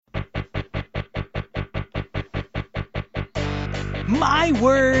My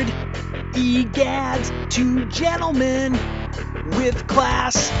word, egads, two gentlemen with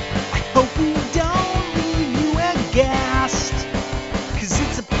class. I hope we don't leave you aghast, 'cause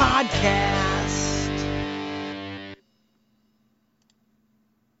it's a podcast.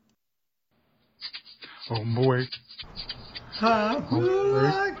 Oh boy. I would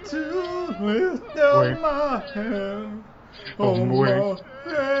like to lift up my hand. Oh boy.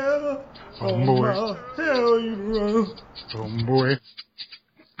 Oh my hell you run. Oh boy.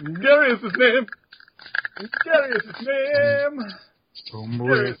 Gary is his name. Gary is his name. Oh Gary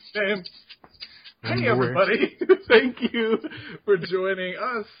boy. is his name. Hey boy. everybody, thank you for joining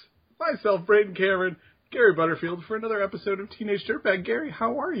us, myself, Braden Cameron, Gary Butterfield, for another episode of Teenage Dirtbag. Gary,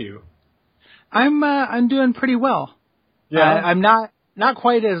 how are you? I'm doing pretty well. Yeah. I'm not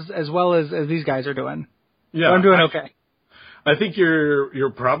quite as well as these guys are doing. Yeah, but I'm doing okay. I think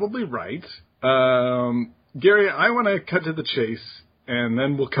you're probably right. Gary, I want to cut to the chase, and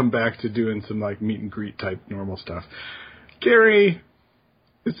then we'll come back to doing some like meet and greet type normal stuff. Gary,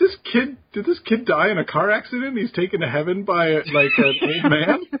 did this kid die in a car accident? He's taken to heaven by like an old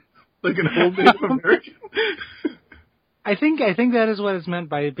man, like an old Native American. I think that is what is meant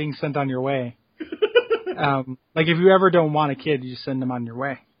by being sent on your way. Like if you ever don't want a kid, you just send them on your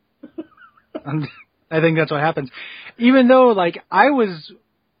way. I think that's what happens. Even though, like, I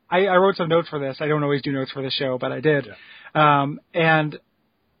wrote some notes for this. I don't always do notes for the show, but I did. Yeah. And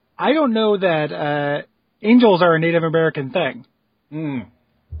I don't know that angels are a Native American thing. Mm.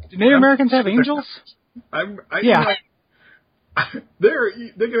 Do Native Americans have angels? Yeah. They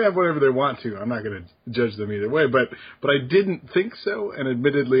can have whatever they want to. I'm not going to judge them either way, but I didn't think so, and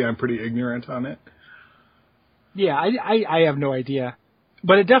admittedly, I'm pretty ignorant on it. Yeah, I have no idea.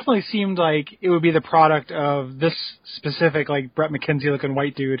 But it definitely seemed like it would be the product of this specific, like, Brett McKenzie-looking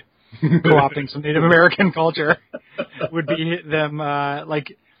white dude co-opting some Native American culture. Would be them,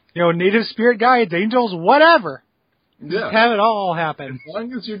 Native spirit guides, angels, whatever. Yeah. Just have it all happen. As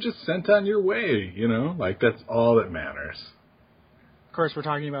long as you're just sent on your way, like, that's all that matters. Of course, we're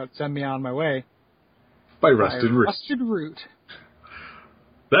talking about Send Me On My Way. By Rusted Root. Rusted Root.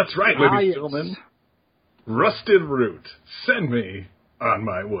 That's right, ladies and yes. gentlemen. Rusted Root. Send me on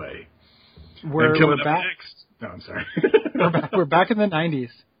my way. We're back. Next. No, I'm sorry. we're back in the 90s.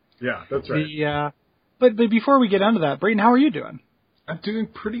 Yeah, that's right. But before we get onto that, Brayden, how are you doing? I'm doing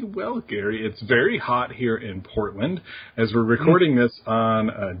pretty well, Gary. It's very hot here in Portland as we're recording this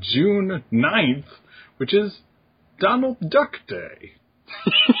on June 9th, which is Donald Duck Day.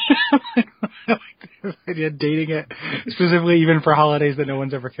 Idea of dating it specifically even for holidays that no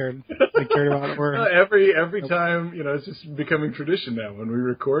one's ever cared about. Or every time, it's just becoming tradition now. When we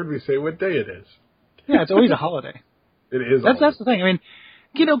record, we say what day it is. Yeah, it's always a holiday. It is. That's the thing. I mean,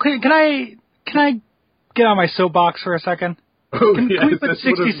 can I get on my soapbox for a second? Oh, can we put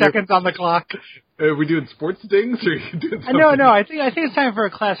 60 seconds on the clock? Are we doing sports things, or are you doing something? No. I think it's time for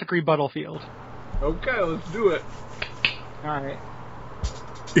a classic rebuttal field. Okay, let's do it. All right.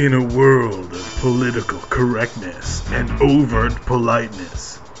 In a world of political correctness and overt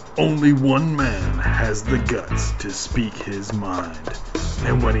politeness, only one man has the guts to speak his mind.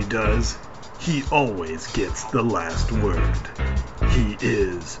 And when he does, he always gets the last word. He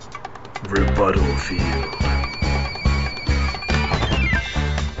is Rebuttal Field.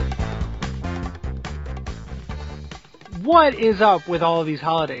 What is up with all of these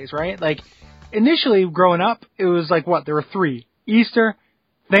holidays, right? Like, initially, growing up, it was like, there were three. Easter,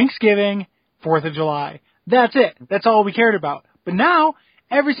 Thanksgiving, 4th of July. That's it. That's all we cared about. But now,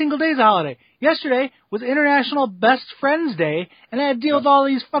 every single day is a holiday. Yesterday was International Best Friends Day, and I had to deal with all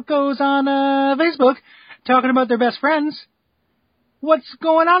these fuckos on Facebook talking about their best friends. What's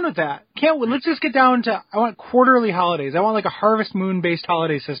going on with that? Let's just get down to, I want quarterly holidays. I want like a Harvest Moon-based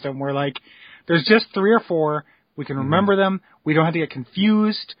holiday system where like, there's just 3 or 4. We can remember them. We don't have to get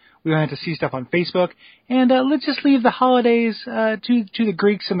confused. We don't have to see stuff on Facebook. And let's just leave the holidays to the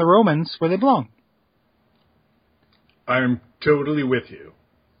Greeks and the Romans where they belong. I'm totally with you.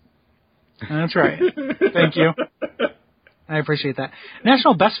 That's right. Thank you. I appreciate that.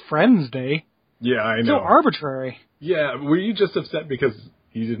 National Best Friends Day. Yeah, I know. So arbitrary. Yeah, were you just upset because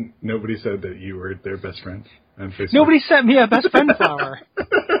nobody said that you were their best friend on Facebook? Nobody sent me a best friend flower.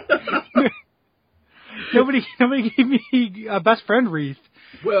 Nobody gave me a best friend wreath.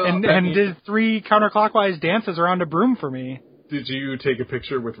 Well, and did 3 counterclockwise dances around a broom for me. Did you take a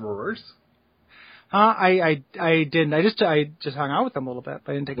picture with Roars? I didn't. I just hung out with them a little bit,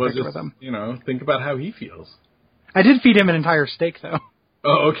 but I didn't take a picture with them. Think about how he feels. I did feed him an entire steak though.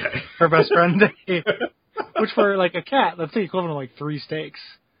 Oh, okay. For best friend day, which for like a cat, that's the equivalent of like 3 steaks.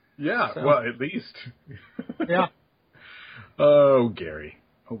 Yeah, So. well, at least. Yeah. Oh, Gary.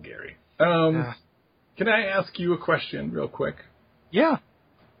 Oh, Gary. Can I ask you a question real quick? Yeah.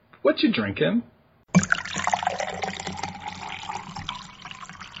 What you drinking?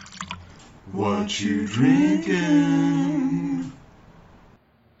 What you drinking?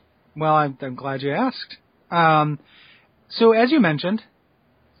 Well, I'm glad you asked. So as you mentioned,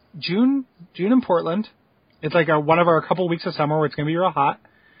 June in Portland, it's like one of our couple weeks of summer where it's going to be real hot.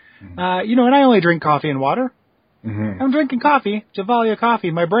 And I only drink coffee and water. Mm-hmm. I'm drinking coffee, Javalia Coffee,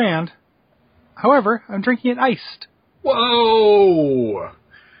 my brand. However, I'm drinking it iced. Whoa!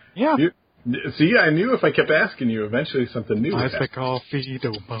 Yeah. See, I knew if I kept asking you, eventually something new would Ice the happen. coffee,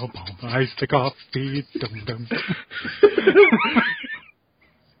 dum bum bum. Ice the coffee, dum dum.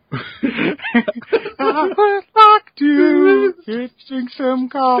 I would like to drink some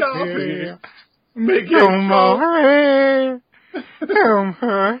coffee. Make it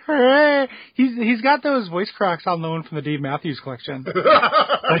He's got those voice cracks on loan from the Dave Matthews collection.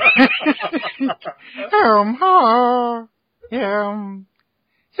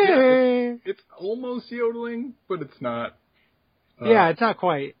 It's almost yodeling, but it's not. Yeah, it's not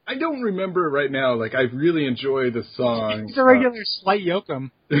quite. I don't remember right now. Like, I really enjoy the song. It's a regular slight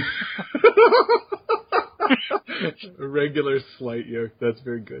yokum. A regular slight yoke. That's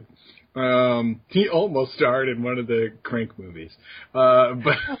very good. He almost starred in one of the Crank movies.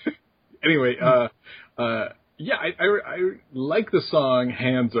 But anyway, yeah, I like the song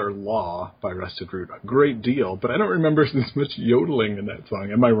Hands Are Law by Rusted Root a great deal, but I don't remember as much yodeling in that song.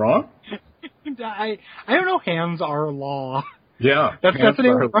 Am I wrong? I don't know. Hands Are Law. Yeah. That's the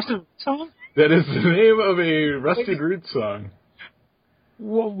name of a Rusted Root song? That is the name of a Rusted Root song.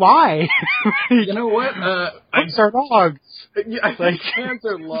 Well, why? You know what? Dogs are dogs. Yeah, I think Hands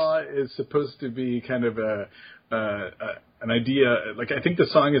Are Law is supposed to be kind of an idea. Like, I think the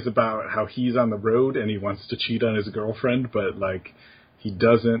song is about how he's on the road and he wants to cheat on his girlfriend, but like he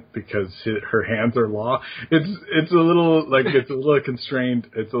doesn't because her hands are law. It's a little constrained.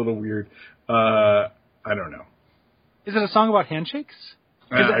 It's a little weird. I don't know. Is it a song about handshakes?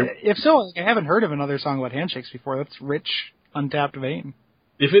 If so, like, I haven't heard of another song about handshakes before. That's rich, untapped vein.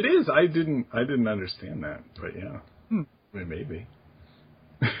 If it is, I didn't understand that, but yeah, maybe.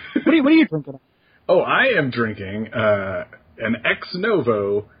 What are you drinking? Oh, I am drinking an Ex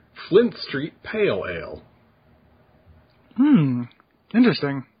Novo Flint Street Pale Ale.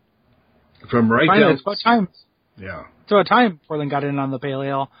 Interesting. From right Finally, down. it's about time. Yeah. It's about time Portland got in on the pale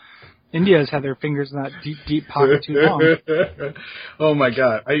ale. India's had their fingers in that deep, deep pocket too long. Oh my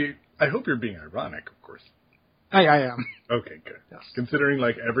God! I hope you're being ironic, of course. I am. Okay, good. Yes. Considering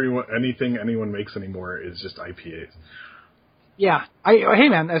like anything anyone makes anymore is just IPAs. Yeah. Hey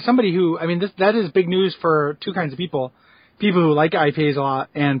man, as somebody who, that is big news for two kinds of people. People who like IPAs a lot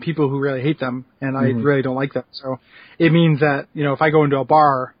and people who really hate them, and I really don't like them. So it means that, if I go into a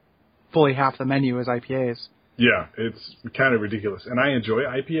bar, fully half the menu is IPAs. Yeah, it's kind of ridiculous. And I enjoy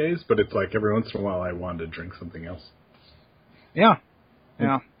IPAs, but it's like every once in a while I want to drink something else. Yeah.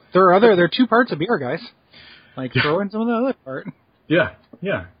 Yeah. There are two parts of beer, guys. Like, throw in some of the other part. Yeah.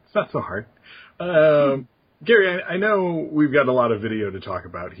 It's not so hard. Gary, I know we've got a lot of video to talk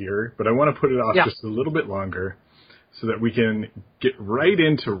about here, but I want to put it off just a little bit longer so that we can get right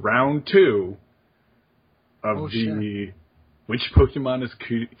into round 2 of Which Pokemon is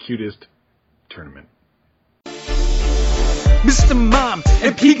Cutest tournament. Mr. Mime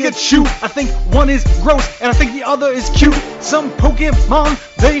and Pikachu, I think one is gross and I think the other is cute. Some Pokemon,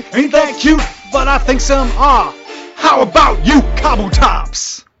 they ain't that cute, but I think some are. How about you,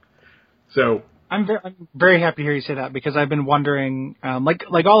 Kabutops? So I'm very happy to hear you say that, because I've been wondering,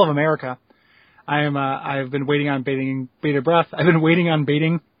 like all of America, I've been waiting on bated breath. I've been waiting on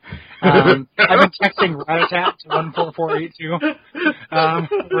baiting. I've been texting Rattata to 14482.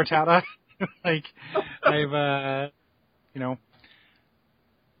 Rattata. Like,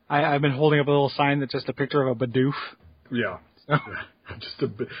 I've been holding up a little sign that's just a picture of a Bidoof. Yeah. Just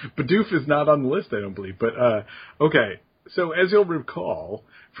Bidoof is not on the list, I don't believe. But okay. So as you'll recall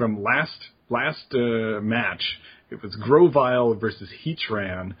from last match, it was Grovyle versus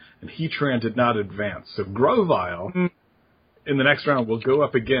Heatran, and Heatran did not advance. So Grovyle in the next round will go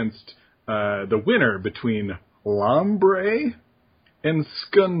up against the winner between Lombre and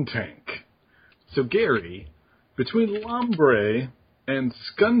Skuntank. So Gary, between Lombre and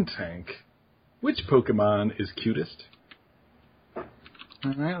Skuntank, which Pokemon is cutest?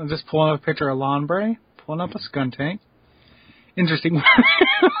 All right, I'm just pulling up a picture of Lombre, pulling up a Skuntank. Interesting.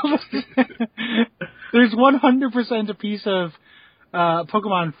 There's 100% a piece of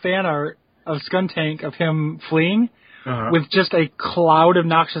Pokemon fan art of Skuntank of him fleeing with just a cloud of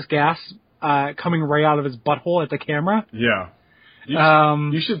noxious gas coming right out of his butthole at the camera. Yeah.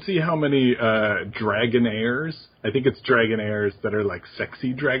 You should see how many Dragonaires, I think it's Dragonaires that are like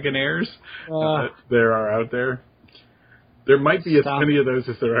sexy Dragonaires, there are out there. There might be as many of those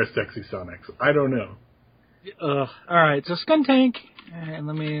as there are sexy Sonics. I don't know. All right, so Skuntank, and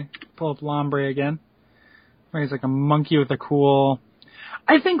let me pull up Lombre again. He's like a monkey with a cool...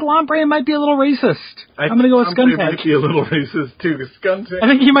 I think Lombre might be a little racist. I'm going to go with Skuntank. Lombre might be a little racist, too. Skuntank. I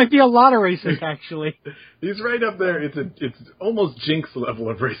think he might be a lot of racist, actually. He's right up there. It's almost Jinx level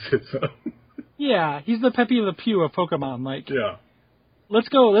of racism. Yeah, he's the Pepe Le Pew of Pokemon. Like, yeah. Let's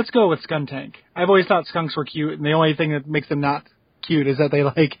go with Skuntank. I've always thought skunks were cute, and the only thing that makes them not cute is that they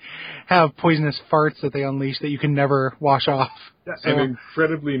like have poisonous farts that they unleash that you can never wash off. Yeah, so, and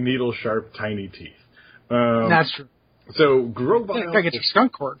incredibly needle-sharp, tiny teeth. That's true. So Grovyle... Gotta get your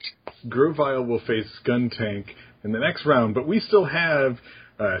skunk corked. Grovyle will face Skuntank in the next round, but we still have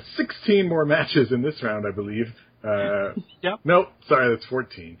 16 more matches in this round, I believe. Yep. Nope, sorry, that's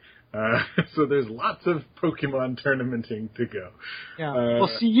 14. So there's lots of Pokemon tournamenting to go. Yeah,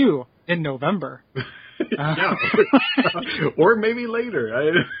 we'll see you in November. Yeah. Or maybe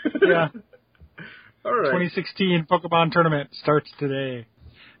later. Yeah. All right. 2016 Pokemon Tournament starts today.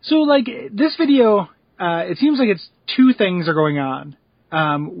 So, like, this video, it seems like it's two things are going on.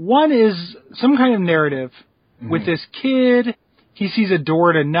 One is some kind of narrative with this kid. He sees a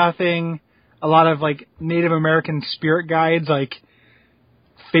door to nothing. A lot of, like, Native American spirit guides, like,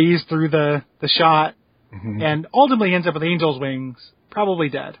 phase through the shot. And ultimately ends up with Angel's Wings, probably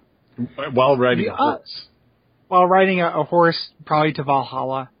dead. While riding a horse. While riding a horse, probably to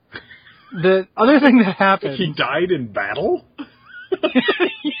Valhalla. The other thing that happened... He died in battle? Hey,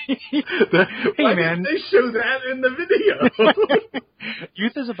 man. They show that in the video.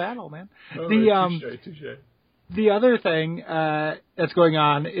 Youth is a battle, man. Oh, touche. The other thing that's going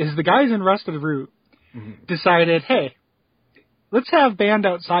on is the guys in Rusted Root decided, hey, let's have band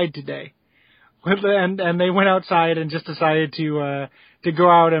outside today. And they went outside and just decided to go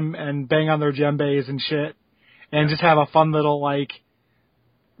out and bang on their djembes and shit and just have a fun little, like,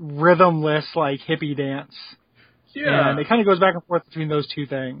 rhythmless, like, hippie dance. Yeah. And it kind of goes back and forth between those two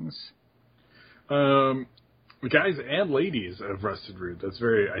things. Guys and ladies of Rusted Root. That's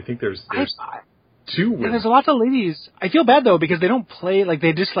very, I think there's two women. Yeah, there's lots of ladies. I feel bad, though, because they don't play, like,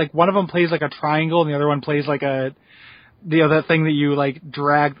 they just, like, one of them plays, like, a triangle and the other one plays, like, the other thing that you, like,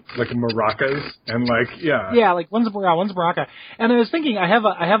 drag. Like maracas and, like, yeah. Yeah, like, one's a maraca. And I was thinking, I have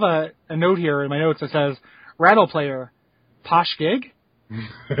a note here in my notes that says, Rattle Player, Posh Gig?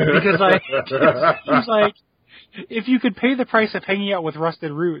 Because, like, it seems like if you could pay the price of hanging out with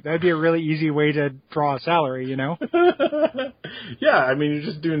Rusted Root, that'd be a really easy way to draw a salary, you know? Yeah, I mean, you're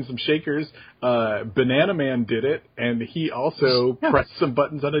just doing some shakers. Banana Man did it, and he also pressed some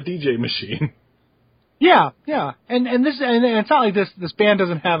buttons on a DJ machine. Yeah. And it's not like this band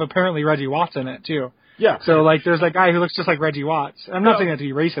doesn't have apparently Reggie Watts in it, too. Yeah. So, like, there's that guy who looks just like Reggie Watts. I'm not saying that to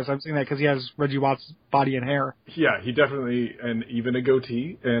be racist. I'm saying that because he has Reggie Watts' body and hair. Yeah, he definitely, and even a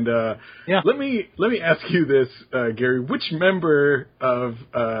goatee. And let me ask you this, Gary. Which member of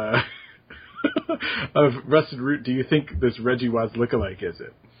of Rusted Root do you think this Reggie Watts lookalike is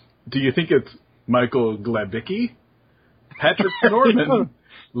it? Do you think it's Michael Glabicki, Patrick Norman?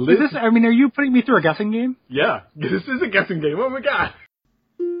 Liz? Are you putting me through a guessing game? Yeah, this is a guessing game. Oh my god.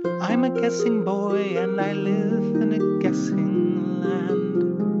 I'm a guessing boy and I live in a guessing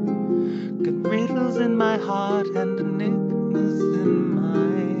land. Got riddles in my heart and enigmas in my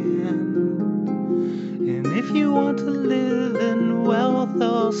hand. And if you want to live in wealth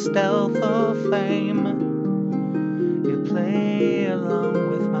or stealth or fame, you play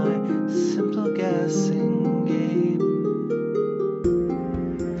along with my simple guessing game.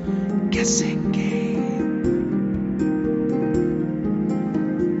 Guessing game.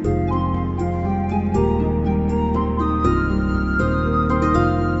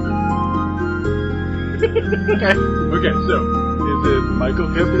 Okay, so is it Michael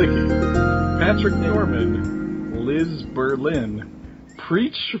Glabicki, Patrick Norman, Liz Berlin,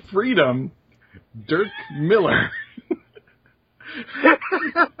 Preach Freedom, Dirk Miller?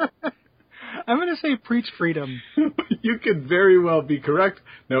 I'm going to say Preach Freedom. You could very well be correct.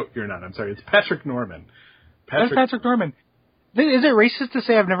 No, you're not. I'm sorry. It's Patrick Norman. That's Patrick Norman. Is it racist to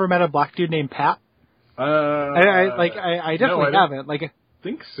say I've never met a black dude named Pat? I definitely haven't. I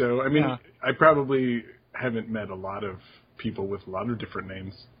think so. I mean, I probably haven't met a lot of people with a lot of different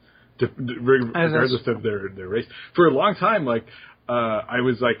names, regardless of their race. For a long time, I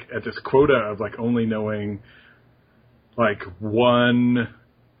was at this quota of only knowing one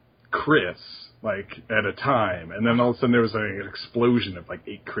Chris like at a time, and then all of a sudden there was like an explosion of like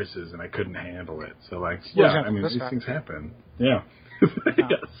 8 Chris's, and I couldn't handle it. So like, yeah, I mean, these things happen. Yeah.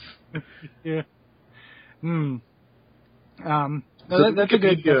 Yes. Yeah. No, that's a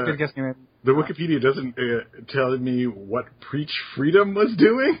good guess. The Wikipedia doesn't tell me what Preach Freedom was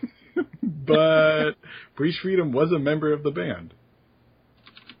doing, but Preach Freedom was a member of the band.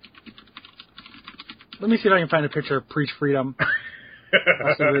 Let me see if I can find a picture of Preach Freedom.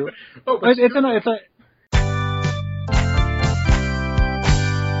 Oh, it's a.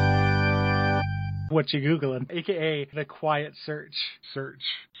 What you Googling? AKA the quiet search. Search.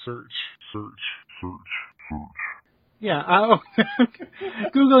 Yeah.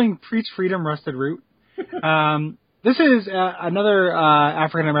 Googling Preach Freedom Rusted Root. This is another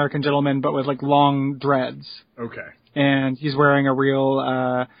African American gentleman, but with like long dreads. Okay. And he's wearing a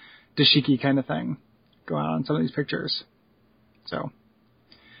real dashiki kind of thing going on some of these pictures. So,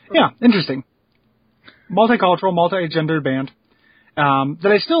 yeah, interesting. Multicultural, multi-gendered band.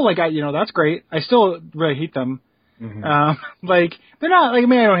 That I still like. That's great. I still really hate them. Mm-hmm. Like they're not like. I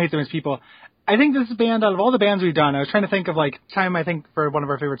mean, I don't hate them as people. I think this band, out of all the bands we've done, I was trying to think of like time. I think for one of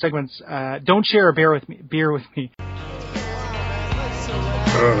our favorite segments, "Don't Share a Beer with Me."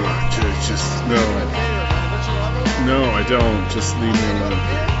 Just no, I don't. Just leave me alone.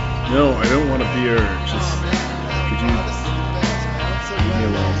 No, I don't want a beer. Just could you leave me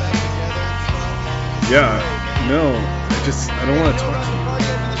alone? Yeah. No, I don't want to talk to you.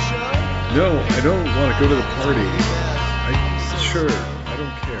 No, I don't want to go to the party. Sure, I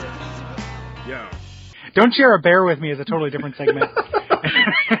don't care. Yeah. Don't Share a Bear with Me is a totally different segment.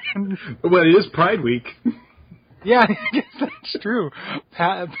 Well, it is Pride Week. Yeah, I guess that's true.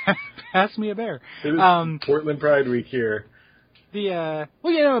 Pass me a bear. It is Portland Pride Week here.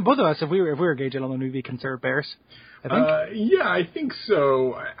 Both of us, if we were gay gentlemen, we'd be considered bears. I think. Yeah, I think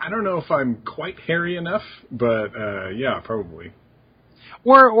so. I don't know if I'm quite hairy enough, but yeah, probably.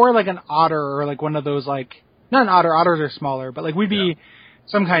 Or like an otter, or like one of those like not an otter. Otters are smaller, but like we'd be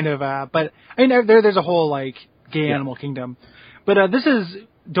some kind of. But I mean, there's a whole like gay animal kingdom. But this is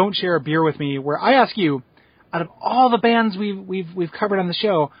Don't Share a Beer with Me, where I ask you, out of all the bands we've covered on the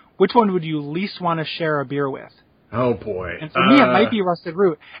show, which one would you least want to share a beer with? Oh boy! And for me, it might be Rusted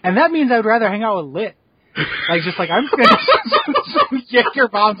Root, and that means I'd rather hang out with Lit. I'm just gonna yank your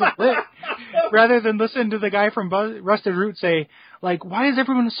bombs with Lit, rather than listen to the guy from Rusted Root say, like, why is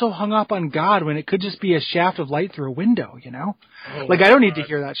everyone so hung up on God when it could just be a shaft of light through a window? I don't need to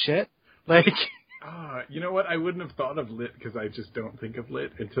hear that shit. Like, you know what? I wouldn't have thought of Lit because I just don't think of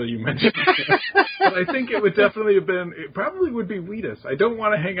Lit until you mentioned it. But I think it would definitely have been. It probably would be Wheatus. I don't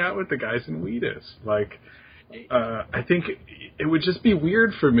want to hang out with the guys in Wheatus. Like. I think it would just be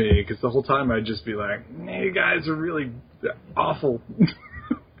weird for me because the whole time I'd just be like, "You guys are really awful."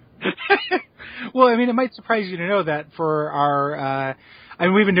 Well, I mean, it might surprise you to know that for our,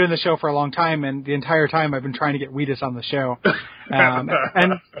 we've been doing the show for a long time, and the entire time I've been trying to get Wheatus on the show. And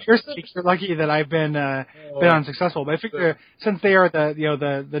you're lucky that I've been unsuccessful. But I figure since they are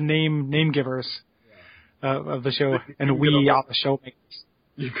the name givers of the show, and we are the show makers.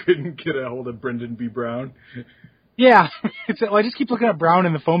 You couldn't get a hold of Brendan B. Brown? Yeah. I just keep looking at Brown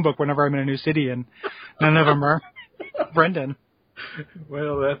in the phone book whenever I'm in a new city, and none of them are Brendan.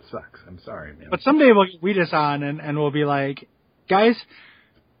 Well, that sucks. I'm sorry, man. But someday we'll get Wheatus on, and we'll be like, guys,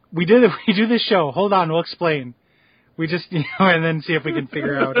 we do this show. Hold on, we'll explain. We just, and then see if we can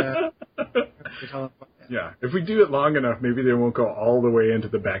figure out. Yeah, if we do it long enough, maybe they won't go all the way into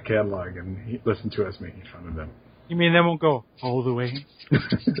the back catalog and listen to us making fun of them. You mean they won't go all the way?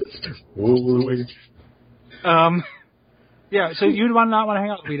 All the way. Yeah, so you'd not want to hang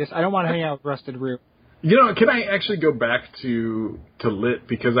out with Wheatus. I don't want to hang out with Rusted Root. Can I actually go back to Lit?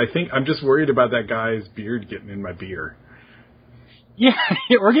 Because I think I'm just worried about that guy's beard getting in my beer. Yeah,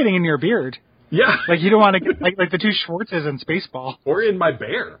 or getting in your beard. Yeah. Like, you don't want to get, like the two Schwartzes in Spaceball. Or in my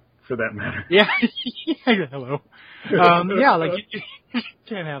bear, for that matter. Yeah. Hello. Yeah, like, you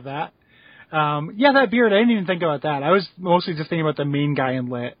can't have that. That beard, I didn't even think about that. I was mostly just thinking about the main guy in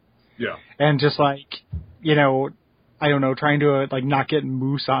Lit. Yeah. And just like, I don't know, trying to not get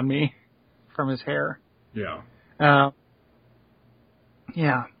mousse on me from his hair. Yeah.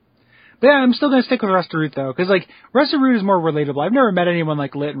 Yeah. But yeah, I'm still going to stick with Rusted Root though, because Rusted Root is more relatable. I've never met anyone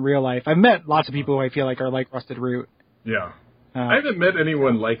like Lit in real life. I've met lots of people who I feel like are like Rusted Root. Yeah. I haven't met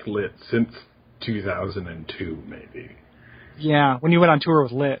anyone like Lit since 2002, maybe. Yeah, when you went on tour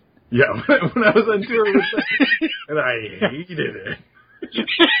with Lit. Yeah, when I was on tour with Lit, and I hated it.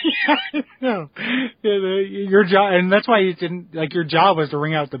 No, your job, and that's why you didn't your job was to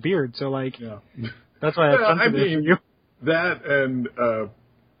wring out the beard. So that's why that's sensitive for you. That and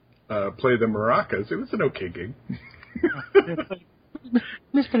play the maracas. It was an okay gig.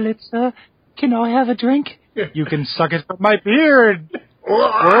 Mr. Litzer, can I have a drink? You can suck it from my beard,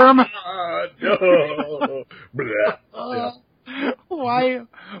 worm. No. Blah. Yeah. Why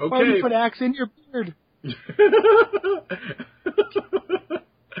do you put axe in your beard?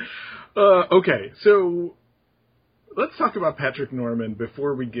 Okay, so let's talk about Patrick Norman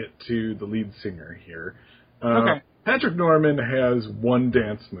before we get to the lead singer here. Okay. Patrick Norman has one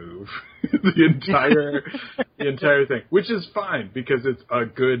dance move the entire thing, which is fine because it's a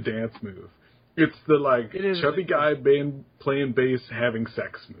good dance move. It's the chubby guy playing bass having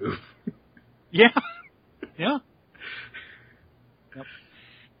sex move. Yeah. Yeah. Yep.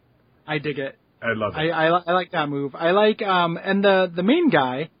 I dig it. I love it. I like that move. I like and the main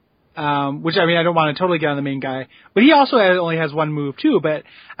guy, which I mean I don't want to totally get on the main guy, but he also only has one move too. But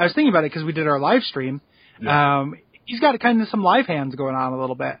I was thinking about it because we did our live stream. Yeah. He's got kind of some live hands going on a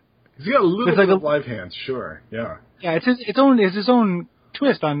little bit. He's got a little bit of live hands, sure. Yeah. Yeah, it's his own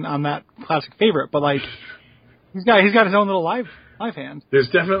twist on that classic favorite, but like he's got his own little live hands. There's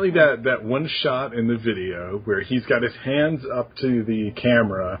definitely that one shot in the video where he's got his hands up to the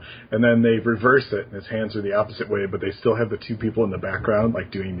camera and then they reverse it and his hands are the opposite way, but they still have the two people in the background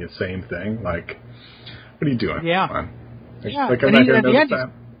like doing the same thing. Like, what are you doing? Yeah. Come on. Yeah. Like, I'm not going to notice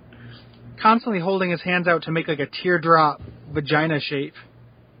that. Constantly holding his hands out to make like a teardrop vagina shape.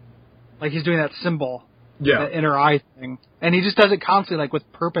 Like he's doing that symbol. Yeah. That inner eye thing. And he just does it constantly, like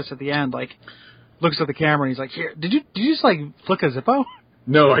with purpose at the end, like looks at the camera and he's like, "Here, did you just like flick a Zippo?"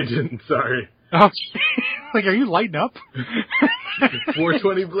 No, I didn't, sorry. Oh, like, are you lighting up?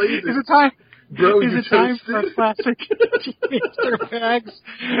 420 blazes. Is it time? Bro, is you it time toasted? for a classic Mr. Bags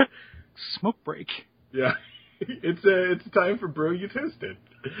smoke break? Yeah. It's time for Bro, You Toasted.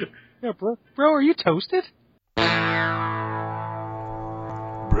 Yeah, bro, are you toasted?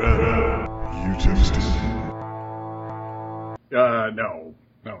 Bro, you toasted. No,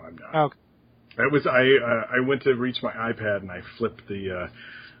 I'm not. Okay. That was I went to reach my iPad and I flipped the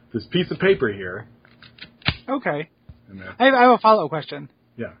this piece of paper here. Okay. And I have a follow-up question.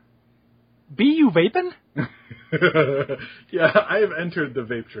 Yeah. Be you vaping? Yeah, I have entered the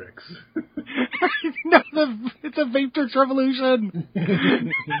vape tricks. No, it's a vape tricks revolution.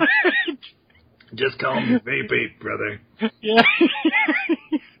 Just call me Vape, brother. Yeah.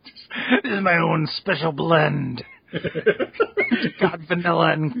 This is my own special blend. Got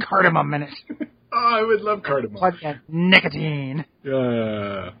vanilla and cardamom in it. Oh, I would love cardamom. Like that nicotine.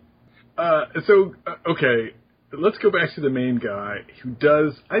 Okay, let's go back to the main guy who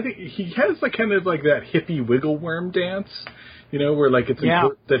does, I think he has like kind of like that hippie wiggle worm dance, you know, where like it's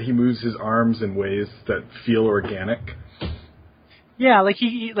important that he moves his arms in ways that feel organic. Yeah,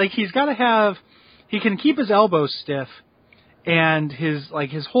 he's got to have, he can keep his elbows stiff and his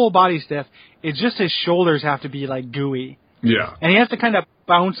whole body stiff. It's just his shoulders have to be like gooey. Yeah. And he has to kind of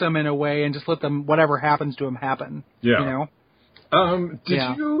bounce them in a way and just let them, whatever happens to him happen. Yeah. You know?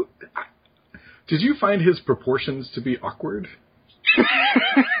 Did you find his proportions to be awkward?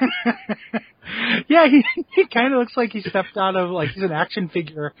 Yeah, he kind of looks like he stepped out of, like, he's an action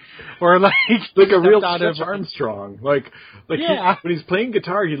figure, or like a real Stretch Armstrong. Like yeah. when he's playing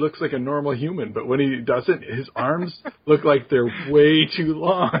guitar, he looks like a normal human, but when he doesn't, his arms look like they're way too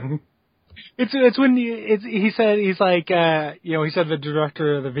long. It's when he said, he's like, he said the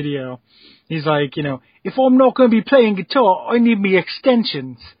director of the video, he's like, if I'm not going to be playing guitar, I need me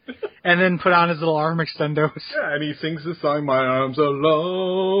extensions. And then put on his little arm extendos. Yeah, and he sings the song, my arms are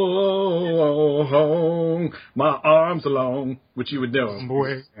long, my arms are long, which you would know.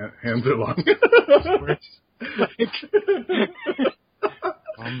 Boy. Hands are long.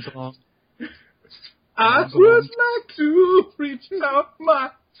 Arms long. I would like to reach out my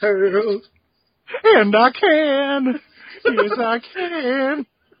hands. And I can. Yes, I can.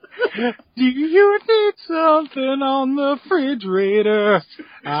 Do you need something on the refrigerator?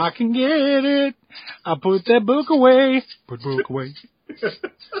 I can get it. I put that book away. Put book away.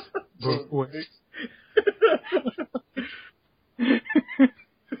 Book away.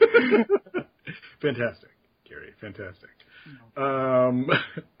 Fantastic, Gary. Fantastic.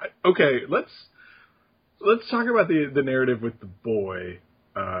 Okay, let's talk about the narrative with the boy.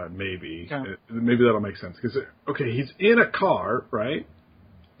 Maybe that'll make sense because he's in a car, right?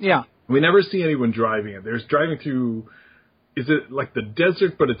 Yeah. We never see anyone driving it. There's driving through. Is it like the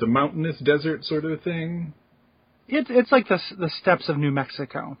desert, but it's a mountainous desert sort of thing? It's like the steppes of New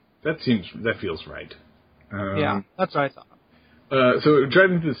Mexico. That feels right. Yeah, that's what I thought. So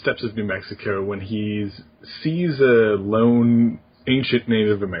driving through the steppes of New Mexico when he sees a lone ancient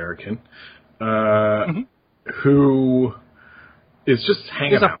Native American who is just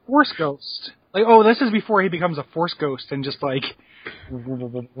hanging He's a out. Force ghost. Like, oh, this is before he becomes a Force ghost and just like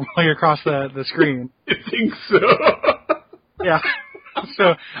across the screen. I think so. Yeah.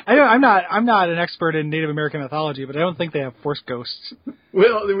 So I'm not an expert in Native American mythology, but I don't think they have Force ghosts.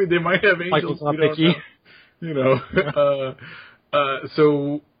 Well, I mean, they might have Like angels. We don't Picky. know. You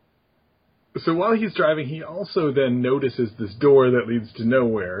know. So while he's driving, he also then notices this door that leads to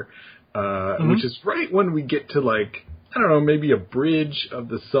nowhere, which is right when we get to, like, I don't know, maybe a bridge of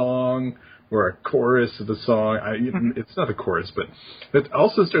the song or a chorus of the song. It's not a chorus, but it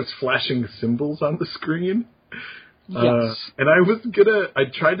also starts flashing symbols on the screen. Yes. And I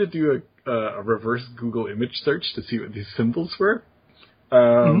tried to do a reverse Google image search to see what these symbols were,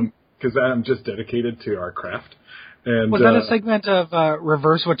 because I'm just dedicated to our craft. And Was that a segment of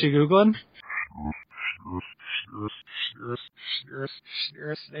Reverse What You Googling?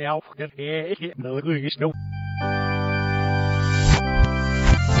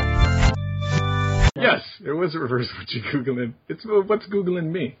 Yes, it was a reverse what you Googling. It's what's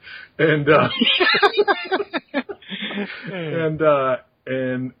Googling me. And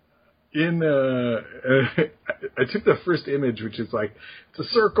I took the first image, which is like, it's a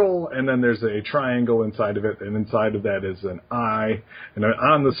circle, and then there's a triangle inside of it, and inside of that is an eye, and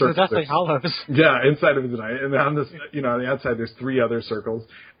on the circle, So that's like Hollows. yeah, inside of it is an eye, and on this, you know, on the outside there's 3 other circles,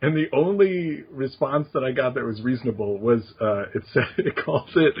 and the only response that I got that was reasonable was, it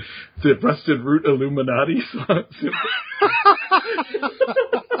calls it the Rusted Root Illuminati song.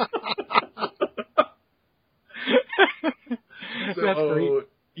 That's great.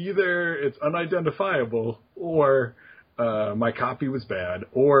 Either it's unidentifiable, or my copy was bad,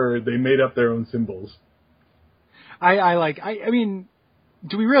 or they made up their own symbols. I mean,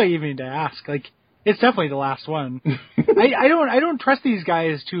 do we really even need to ask? Like, it's definitely the last one. I don't trust these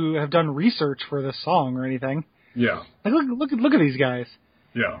guys to have done research for this song or anything. Yeah. Like, look at these guys.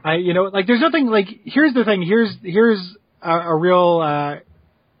 Yeah. Like, there's nothing, like, here's the thing, here's a real,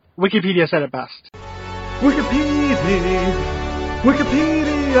 Wikipedia said it best. Wikipedia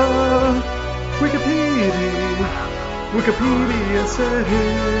said it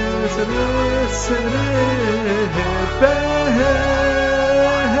best.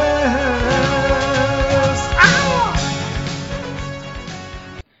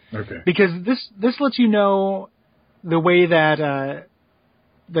 Okay. Because this lets you know the way that,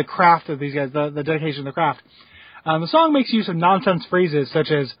 the craft of these guys, the dedication of the craft. The song makes use of nonsense phrases such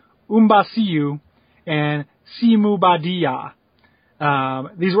as umbasiyu and simubadia.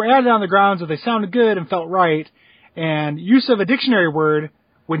 These were added on the grounds that they sounded good and felt right, and use of a dictionary word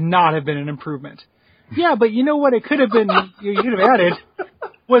would not have been an improvement. Yeah, but you know what it could have been, you could have added,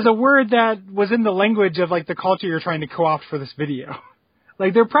 was a word that was in the language of, like, the culture you're trying to co-opt for this video.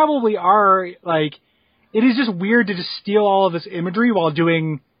 Like, there probably are, like, it is just weird to just steal all of this imagery while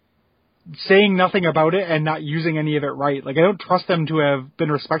saying nothing about it and not using any of it right. Like, I don't trust them to have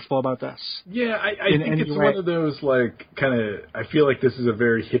been respectful about this. Yeah, I think it's one of those, like, kind of, I feel like this is a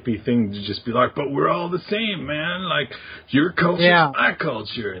very hippie thing to just be like, but we're all the same, man. Like, your culture is my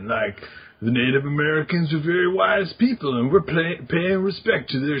culture, and, like, the Native Americans are very wise people, and we're paying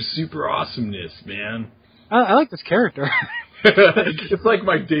respect to their super awesomeness, man. I like this character. It's like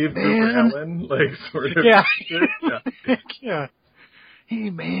my Dave Cooper Ellen, like, sort of. Yeah. Yeah. Yeah.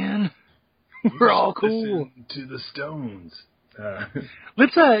 Hey, man. We're all cool. Listen to the Stones.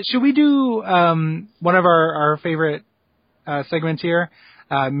 Let's, should we do, one of our favorite, segments here?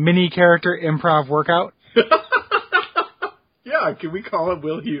 Mini character improv workout? Yeah, can we call it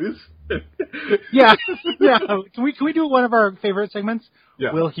Will Hughes? Yeah. Can we do one of our favorite segments?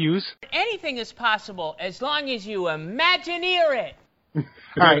 Yeah. Will Hughes. Anything is possible as long as you imagineer it. All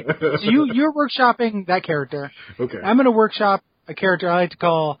right. So you're workshopping that character. Okay. I'm going to workshop a character I like to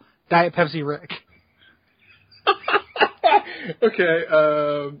call Diet Pepsi Rick. Okay.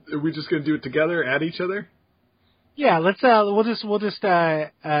 Are we just gonna do it together at each other? Yeah. Let's. We'll just.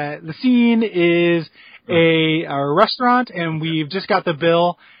 The scene is a restaurant, and we've just got the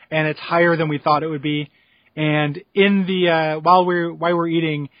bill, and it's higher than we thought it would be. And in the while we're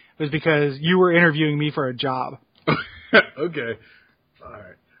eating, it was because you were interviewing me for a job. Okay. All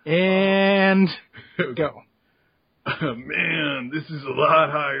right. And go. Man, this is a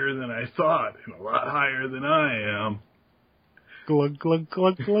lot higher than I thought, and a lot higher than I am. Glug, glug,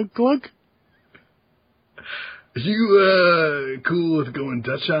 glug, glug, glug. You, cool with going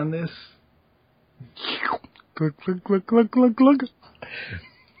Dutch on this? Glug, glug, glug, glug, glug, glug.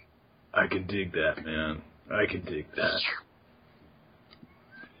 I can dig that, man. I can dig that.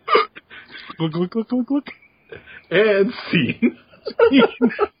 Glug, glug, glug, glug, glug. And scene.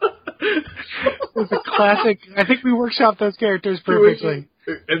 It's a classic. I think we workshopped those characters perfectly.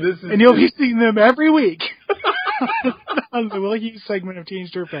 And you'll be seeing them every week on the Will Hughes segment of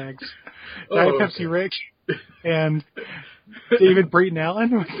Teenage Dirtbags. Diet Pepsi Rick and David Brayton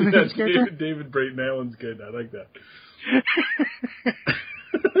Allen. What's the name of his character? David Brayton Allen's good. I like that.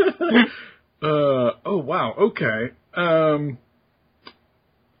 Oh, wow. Okay.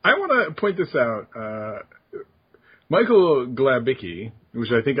 I want to point this out. Michael Glabicki,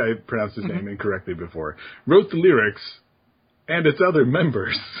 which I think I pronounced his name incorrectly before, wrote the lyrics and its other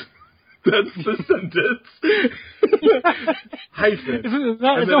members. That's the sentence. Hyphen. Is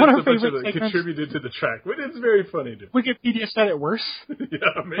that one of our favorite segments? Contributed to the track, but it's very funny too. Wikipedia said it worse.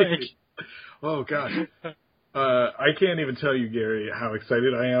 Yeah, maybe. Oh, gosh. I can't even tell you, Gary, how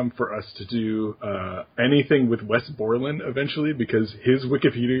excited I am for us to do anything with Wes Borland eventually, because his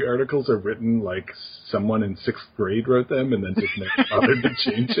Wikipedia articles are written like someone in 6th grade wrote them and then just never bothered to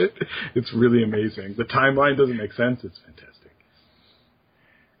change it. It's really amazing. The timeline doesn't make sense. It's fantastic.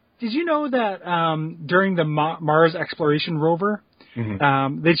 Did you know that during the Mars exploration rover,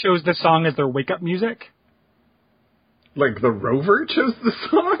 they chose this song as their wake-up music? Like the rover chose the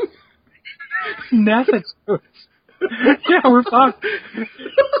song? NASA chose. Yeah, we're fucked.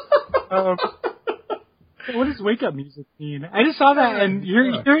 What does wake-up music mean? I just saw that, and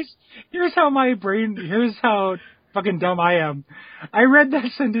here's how fucking dumb I am. I read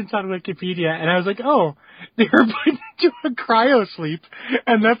that sentence on Wikipedia, and I was like, oh, they were put into a cryo sleep,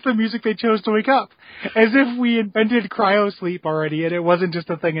 and that's the music they chose to wake up. As if we invented cryo sleep already, and it wasn't just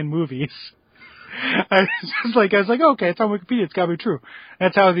a thing in movies. I was like, okay, it's on Wikipedia, it's gotta be true.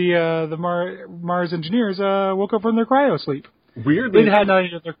 That's how the Mars engineers woke up from their cryo sleep. Weirdly, they had nothing to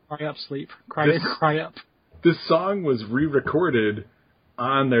do with their cry up sleep. Cry up. This song was re-recorded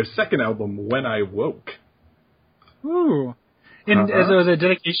on their second album, When I Woke. Ooh. As a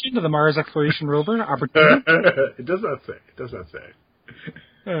dedication to the Mars exploration rover opportunity? It does not say.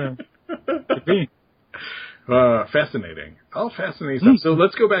 Could be. Fascinating. All fascinating stuff. So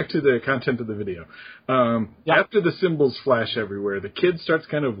let's go back to the content of the video. After the symbols flash everywhere, the kid starts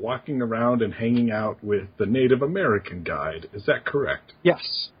kind of walking around and hanging out with the Native American guide. Is that correct?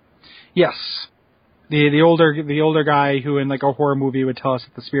 Yes. The older guy who in like a horror movie would tell us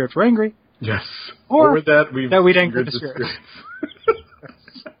that the spirits were angry. Yes. Or that we'd angered the spirits.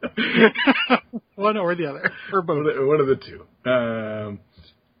 One or the other. Or both. One of the two.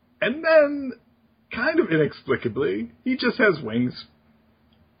 And then, kind of inexplicably, he just has wings.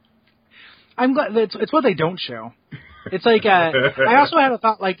 I'm glad it's what they don't show. It's like I also had a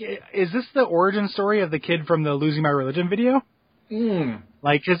thought, like, is this the origin story of the kid from the Losing My Religion video?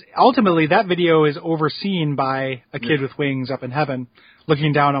 Like, because ultimately that video is overseen by a kid with wings up in heaven,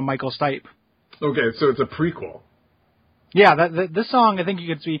 looking down on Michael Stipe. Okay, so it's a prequel. Yeah, this song I think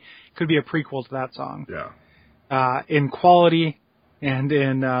could be a prequel to that song. Yeah. In quality and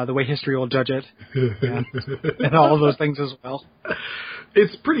in the way history will judge it, and all of those things as well.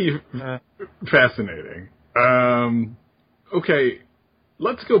 It's pretty fascinating. Okay,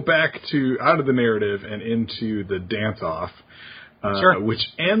 let's go back to out of the narrative and into the dance-off, which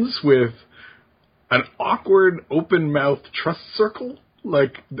ends with an awkward open-mouthed trust circle.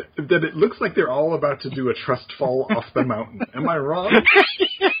 Like, that it looks like they're all about to do a trust fall off the mountain. Am I wrong?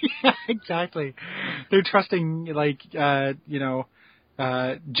 Yeah, exactly. They're trusting, like, Jah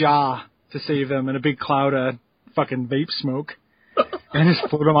to save them in a big cloud of fucking vape smoke. And just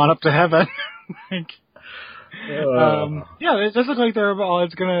float them on up to heaven. It does look like they're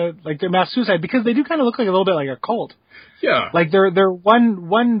mass suicide, because they do kind of look like a little bit like a cult. Yeah. Like they're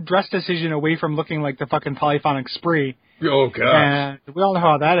one dress decision away from looking like the fucking Polyphonic Spree. Oh, gosh. And we all know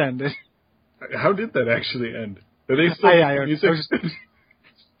how that ended. How did that actually end? Are they still music?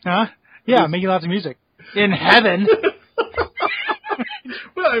 Huh? Yeah, making lots of music. In heaven.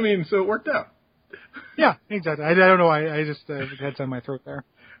 Well, I mean, so it worked out. Yeah, exactly. I don't know why. I just had some in my throat there.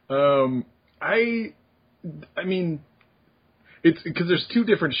 I mean, it's because there's two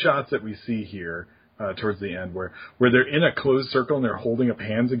different shots that we see here. Towards the end, where they're in a closed circle and they're holding up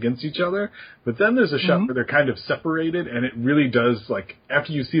hands against each other. But then there's a shot where they're kind of separated, and it really does, like,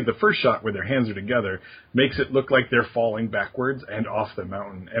 after you see the first shot where their hands are together, makes it look like they're falling backwards and off the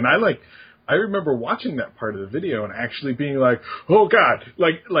mountain. And I remember watching that part of the video and actually being like, oh God,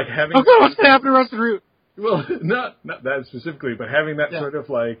 like having... Oh God, what's going to happen to Rusted Root? Well, not that specifically, but having that sort of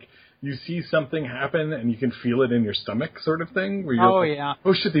like, you see something happen and you can feel it in your stomach sort of thing. Where you're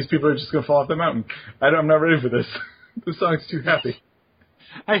oh shit, these people are just going to fall off the mountain. I'm not ready for this. This song's too happy.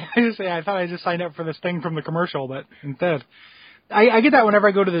 I thought I just signed up for this thing from the commercial, but instead. I get that whenever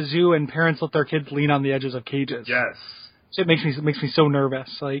I go to the zoo and parents let their kids lean on the edges of cages. Yes. It makes me so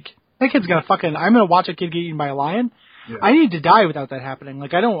nervous. Like, That kid's gonna I'm gonna watch a kid get eaten by a lion. Yeah. I need to die without that happening.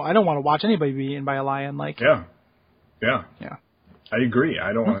 Like, I don't want to watch anybody be eaten by a lion. Like, Yeah. Yeah. I agree.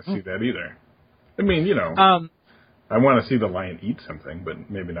 I don't want to see that either. I mean, you know, I want to see the lion eat something, but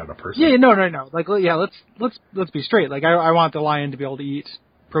maybe not a person. Yeah, no. Like, yeah, let's be straight. Like, I want the lion to be able to eat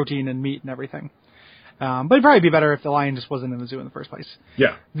protein and meat and everything. But it'd probably be better if the lion just wasn't in the zoo in the first place.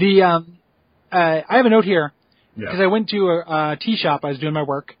 Yeah. I have a note here because Yeah. I went to a tea shop. I was doing my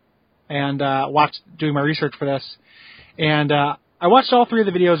work and doing my research for this, and I watched all 3 of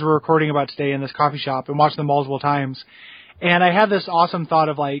the videos we're recording about today in this coffee shop and watched them multiple times. And I had this awesome thought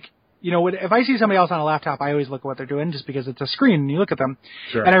of like, you know, if I see somebody else on a laptop, I always look at what they're doing just because it's a screen and you look at them.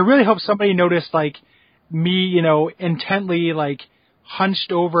 Sure. And I really hope somebody noticed like me, you know, intently like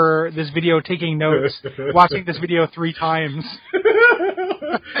hunched over this video taking notes, watching this video 3 times.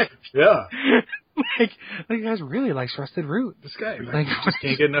 Yeah. like you guys really likes Rusted Root. This guy Like, just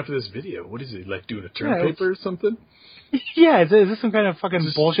can't get enough of this video. What is he, like doing a term paper or something? Yeah, is this some kind of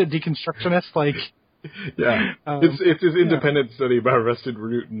fucking bullshit deconstructionist? Like, Yeah. It's his independent study about Rusted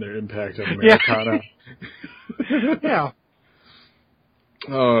Root and their impact on Americana. yeah.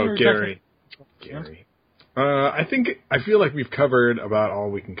 Oh, You're Gary. I feel like we've covered about all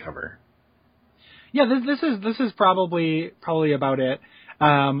we can cover. Yeah, this is probably about it.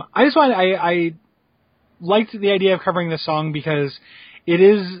 I liked the idea of covering this song because it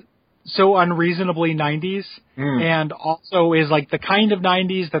is so unreasonably 90s and also is like the kind of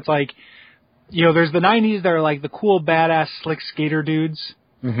 90s that's like, you know, there's the 90s that are like the cool, badass, slick skater dudes,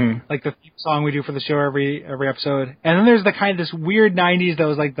 like the theme song we do for the show every episode. And then there's the kind of this weird 90s that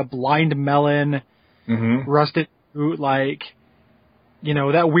was like the Blind Melon, Rusted Root, like, you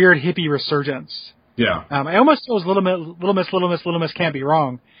know, that weird hippie resurgence. Yeah. I almost chose Little Miss Can't Be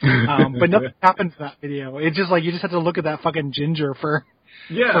Wrong. But nothing happened to that video. It's just like, you just have to look at that fucking ginger for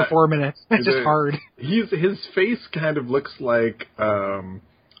 4 minutes. It's just hard. His face kind of looks like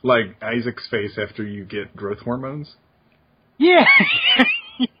Isaac's face after you get growth hormones. Yeah.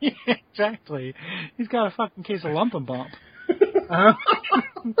 Yeah, exactly. He's got a fucking case of lump and bump.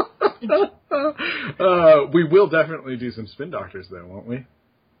 We will definitely do some Spin Doctors though, won't we?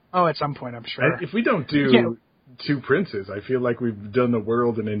 Oh, at some point, I'm sure. If we don't do 2 Princes, I feel like we've done the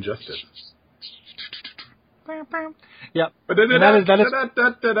world an injustice. Yep. That's That's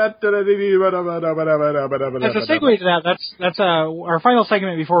a segue to that. That's our final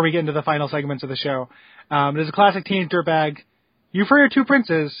segment before we get into the final segments of the show. It is a classic Teenage Dirtbag. You've heard of 2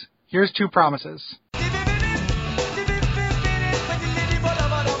 Princes. Here's 2 promises.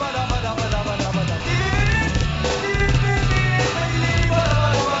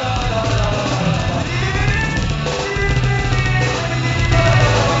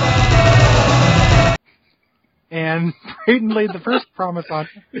 And Brayden laid the first promise on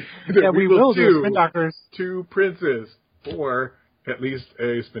that we will do Spin Doctors. 2 Princes, or at least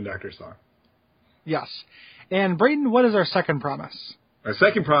a Spin Doctor song. Yes. And Brayden, what is our second promise? Our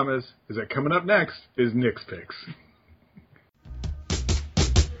second promise is that coming up next is Nick's Picks.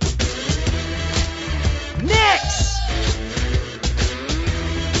 Nick's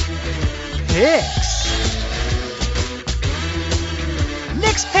Picks.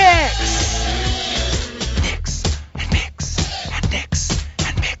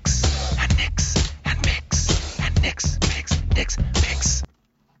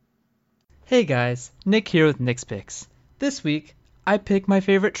 Hey guys, Nick here with Nick's Picks. This week, I pick my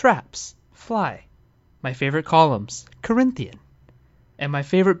favorite traps, fly, my favorite columns, Corinthian, and my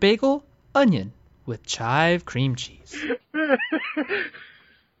favorite bagel, onion, with chive cream cheese.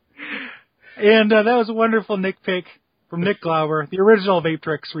 And that was a wonderful Nick pick from Nick Glauber, the original Vape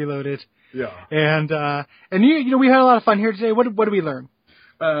Tricks Reloaded. Yeah. And you know, we had a lot of fun here today. What did we learn?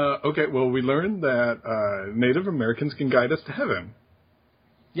 Okay, well, we learned that Native Americans can guide us to heaven.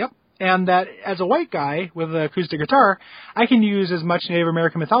 Yep. And that as a white guy with an acoustic guitar, I can use as much Native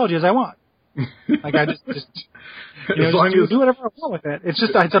American mythology as I want. Like, I just you know, just do whatever I want with it. It's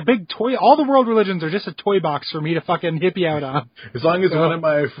a big toy. All the world religions are just a toy box for me to fucking hippie out on. As long as one of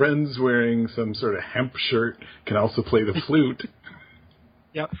my friends wearing some sort of hemp shirt can also play the flute.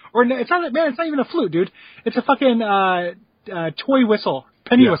 Yeah. Or it's not even a flute, dude. It's a fucking toy whistle,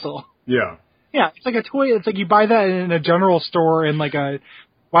 penny whistle. Yeah. Yeah, it's like a toy. It's like you buy that in a general store in like a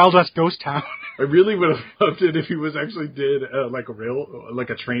Wild West ghost town. I really would have loved it if he was actually did like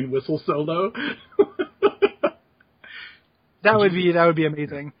a train whistle solo. That would be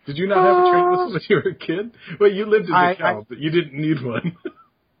amazing. Did you not have a train whistle when you were a kid? Well, you lived in the South, but you didn't need one.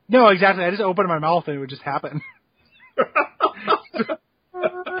 No, exactly. I just opened my mouth and it would just happen.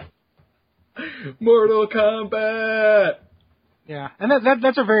 Mortal Kombat. Yeah, and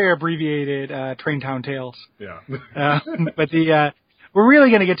that's a very abbreviated Traintown Tales. Yeah. But we're really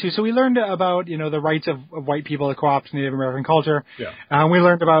going to get to. So we learned about the rights of white people to co-opt Native American culture. Yeah. We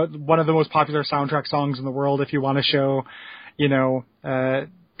learned about one of the most popular soundtrack songs in the world. If you want to show,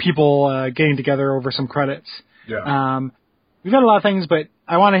 people getting together over some credits. Yeah. We've got a lot of things, but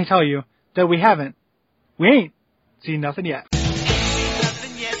I want to tell you that we ain't seen nothing yet.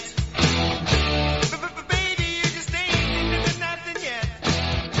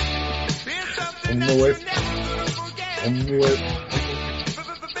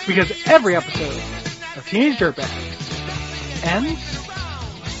 Because every episode of Teenage Dirtbags ends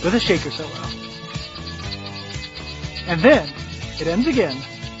with a shaker solo. And then it ends again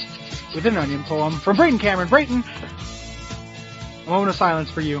with an Onion poem from Brayton Cameron. Brayton, a moment of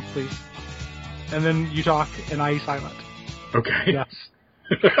silence for you, please. And then you talk and I silent. Okay. Yes.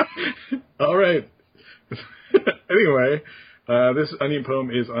 All right. Anyway, this Onion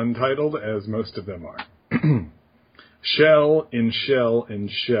poem is untitled, as most of them are. Shell in shell in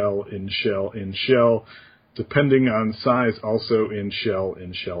shell in shell in shell, depending on size, also in shell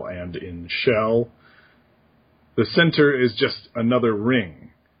and in shell. The center is just another ring,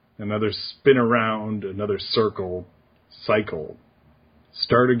 another spin around, another circle, cycle.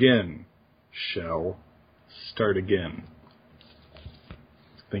 Start again, shell, start again.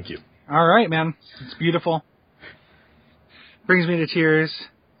 Thank you. All right, man. It's beautiful. Brings me to tears.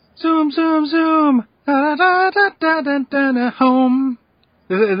 Zoom, zoom, zoom. Da, da, da, da, da, da, da, home.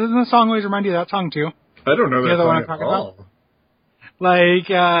 Doesn't the song always remind you of that song, too? I don't know that the one song I'm at talking all. about? Like,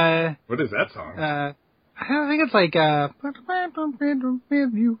 What is that song? I think it's like,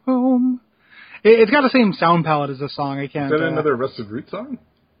 with you home. It's got the same sound palette as the song. I can't. Is that another Rusted Root song?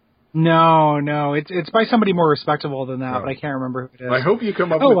 No. It's by somebody more respectable than that, Oh. but I can't remember who it is. I hope you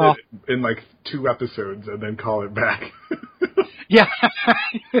come up with it in like 2 episodes and then call it back. Yeah,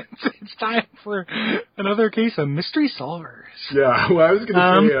 it's time for another case of mystery solvers. Yeah, well, I was going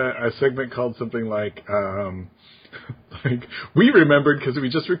to say a segment called something like, we remembered because we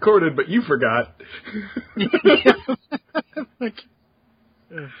just recorded, but you forgot. We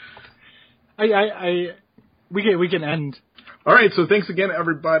can end. All right, so thanks again,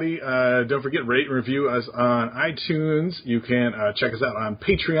 everybody. Don't forget, rate and review us on iTunes. You can check us out on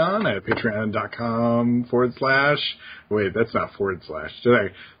Patreon at patreon.com/ wait, that's not / /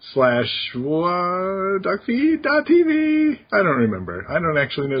 duckfeed.tv. I don't remember. I don't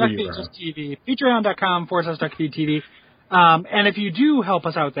actually know the URL. Just TV. Patreon.com / duckfeedtv. And if you do help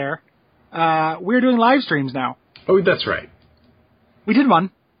us out there, we're doing live streams now. Oh, that's right. We did one.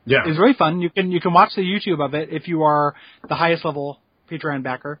 Yeah. It was really fun. You can watch the YouTube of it if you are the highest level Patreon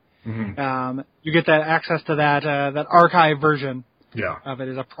backer. Mm-hmm. You get that access to that archive version of it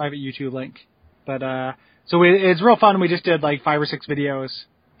as a private YouTube link. But so it's real fun. We just did like 5 or 6 videos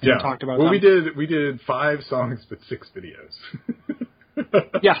and talked about them. We did 5 songs but 6 videos.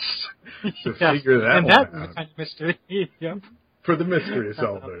 Yes. So figure that and one that out. was kind of mystery. Yep. For the mystery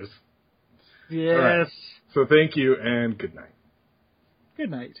solvers. Yes. Right. So thank you and good night. Good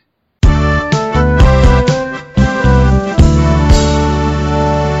night.